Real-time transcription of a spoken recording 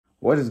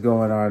What is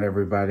going on,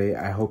 everybody?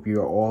 I hope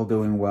you're all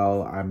doing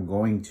well. I'm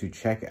going to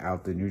check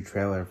out the new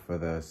trailer for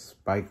the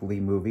Spike Lee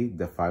movie,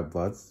 Da 5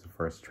 Bloods, the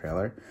first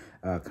trailer,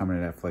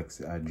 coming to Netflix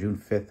June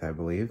 5th, I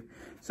believe.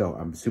 So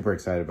I'm super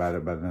excited about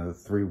it. About another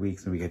 3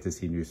 weeks and we get to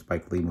see a new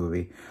Spike Lee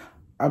movie.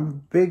 I'm a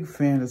big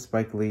fan of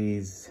Spike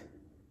Lee's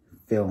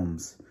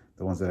films,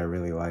 the ones that I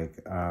really like.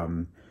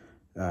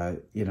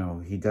 You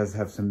know, he does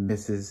have some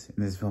misses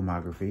in his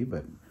filmography,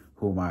 but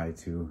who am I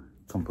to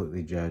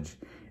completely judge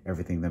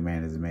everything the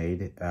man has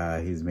made?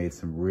 He's made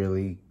some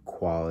really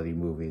quality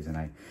movies, and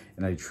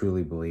I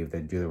truly believe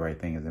that Do the Right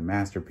Thing is a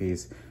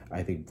masterpiece.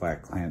 I think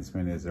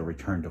BlacKkKlansman is a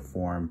return to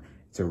form.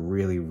 It's a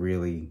really,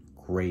 really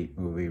great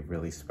movie,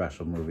 really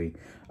special movie.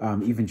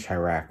 Even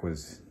Chi-Raq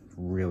was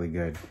really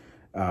good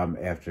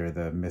after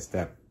the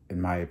misstep,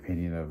 in my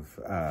opinion, of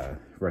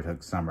Red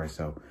Hook Summer.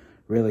 So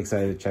really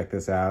excited to check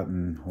this out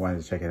and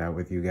wanted to check it out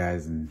with you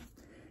guys and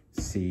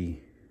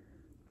see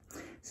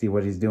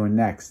what he's doing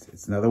next.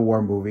 It's another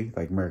war movie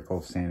like Miracle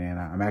of St.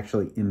 Anna. I'm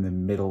actually in the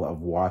middle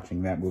of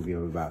watching that movie.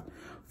 I'm about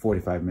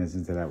 45 minutes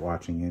into that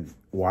watching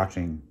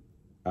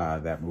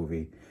that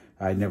movie.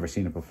 I'd never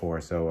seen it before,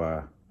 so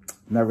I'm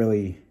not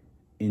really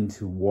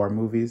into war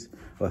movies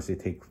unless they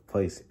take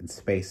place in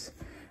space.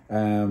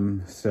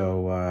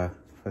 So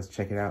let's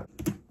check it out.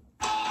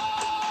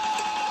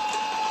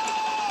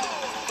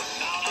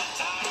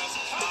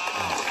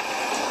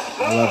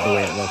 I love the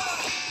way it looks.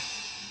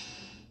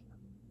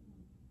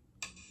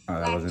 Oh,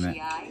 that wasn't it.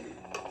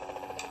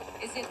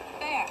 Is it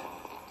fair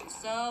to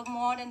serve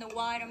more than the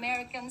white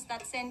Americans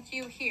that sent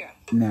you here?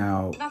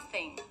 Now,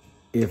 Nothing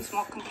if is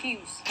more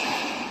confused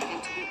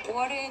than to be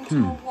ordered into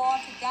a war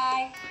to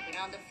die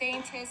without the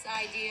faintest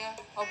idea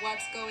of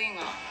what's going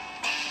on.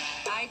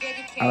 I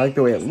like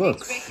the way it this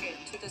looks. record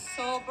to the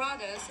soul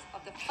brothers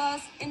of the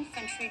 1st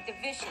Infantry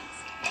Divisions.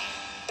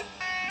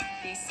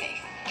 Be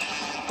safe.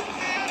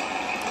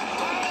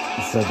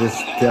 So this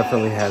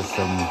definitely has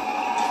some.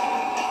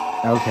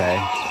 Okay.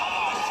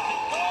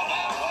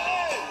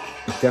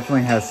 It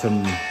definitely has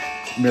some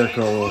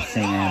Miracle of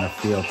St. Anna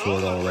feel to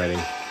it already.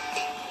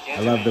 I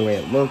love the way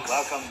it looks.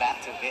 Welcome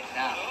back to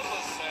Vietnam.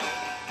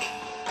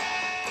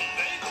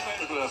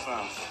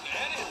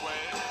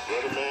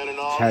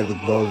 Chadwick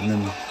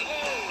Boseman.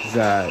 He's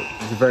a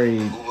very.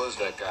 Who was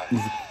that guy?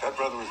 That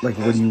brother was Like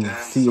when you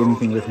see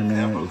anything with him in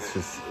it,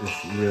 it's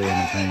really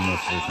entertaining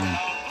most of the time.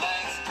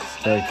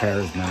 Very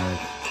charismatic.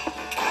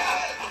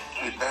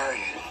 They bury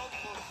it.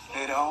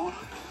 Later on,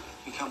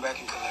 we come back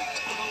and collect.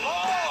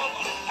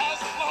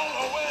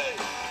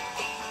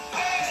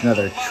 It's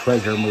another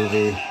treasure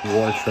movie,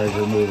 war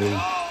treasure movie.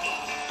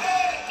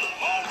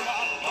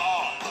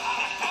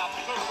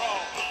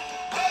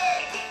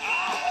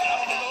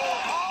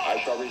 I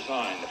shall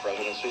resign the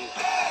presidency.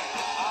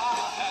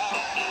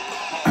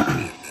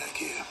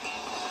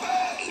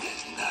 It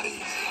is not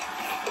easy.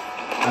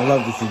 I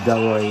love to see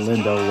Delroy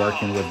Lindo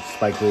working with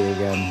Spike Lee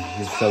again.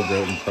 He's so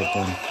great in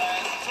Brooklyn.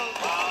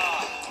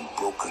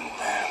 Broken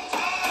man.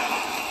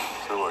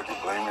 So what, you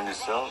blaming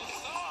yourself?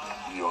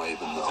 You don't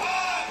even know.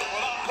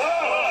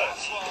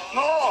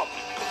 No!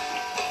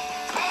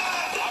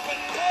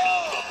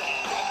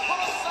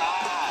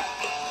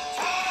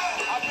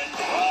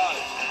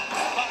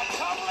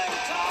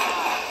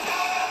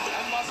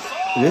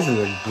 This is a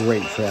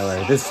great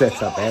trailer. This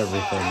sets up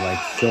everything like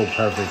so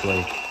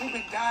perfectly. We've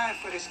been dying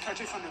for this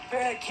country from the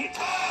very get.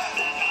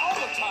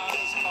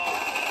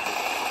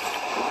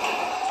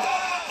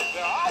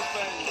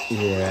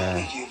 Yeah.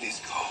 We give this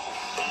goal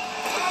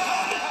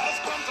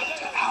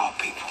to our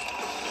people.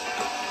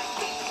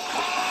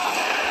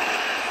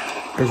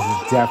 This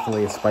is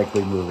definitely a Spike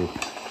Lee movie.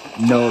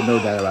 No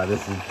doubt about it.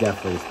 This is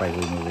definitely a Spike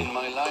Lee movie.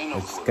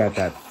 It's got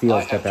that feel,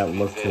 it's got that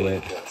look to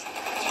it.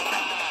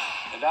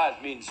 And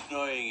that means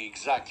knowing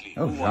exactly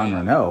Oh, who Jean I am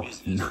Reno. in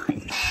business. Nice.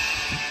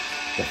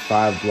 The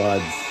 5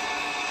 Bloods.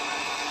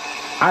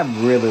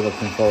 I'm really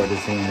looking forward to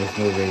seeing this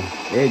movie.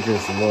 It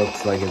just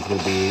looks like it's going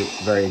to be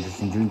very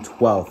interesting. June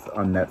 12th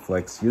on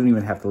Netflix. You don't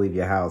even have to leave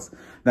your house.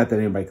 Not that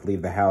anybody can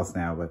leave the house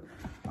now, but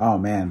oh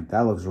man,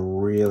 that looks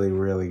really,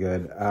 really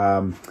good.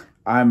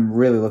 I'm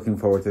really looking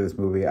forward to this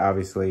movie.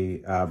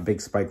 Obviously,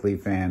 big Spike Lee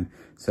fan.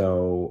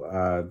 So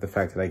the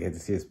fact that I get to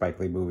see a Spike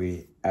Lee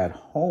movie at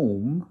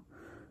home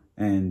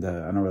and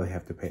I don't really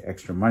have to pay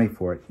extra money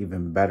for it,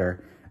 even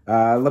better.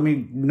 Let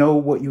me know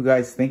what you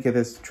guys think of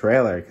this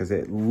trailer because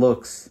it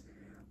looks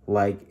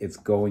like it's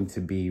going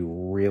to be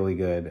really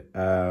good.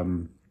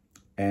 Like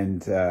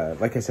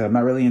I said, I'm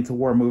not really into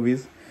war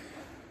movies,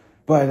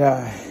 but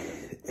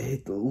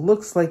it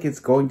looks like it's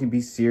going to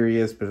be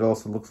serious, but it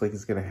also looks like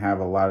it's going to have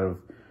a lot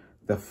of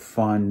the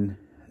fun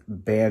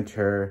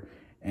banter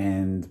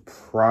and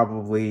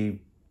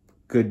probably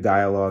good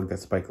dialogue that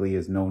Spike Lee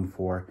is known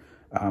for,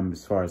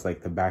 as far as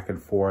like the back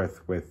and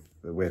forth with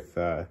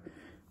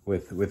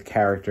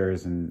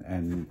characters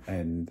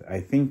and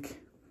I think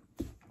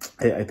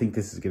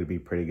this is going to be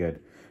pretty good.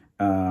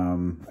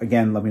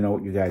 Again, let me know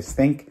what you guys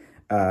think.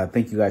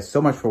 Thank you guys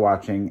so much for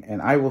watching,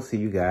 and I will see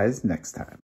you guys next time.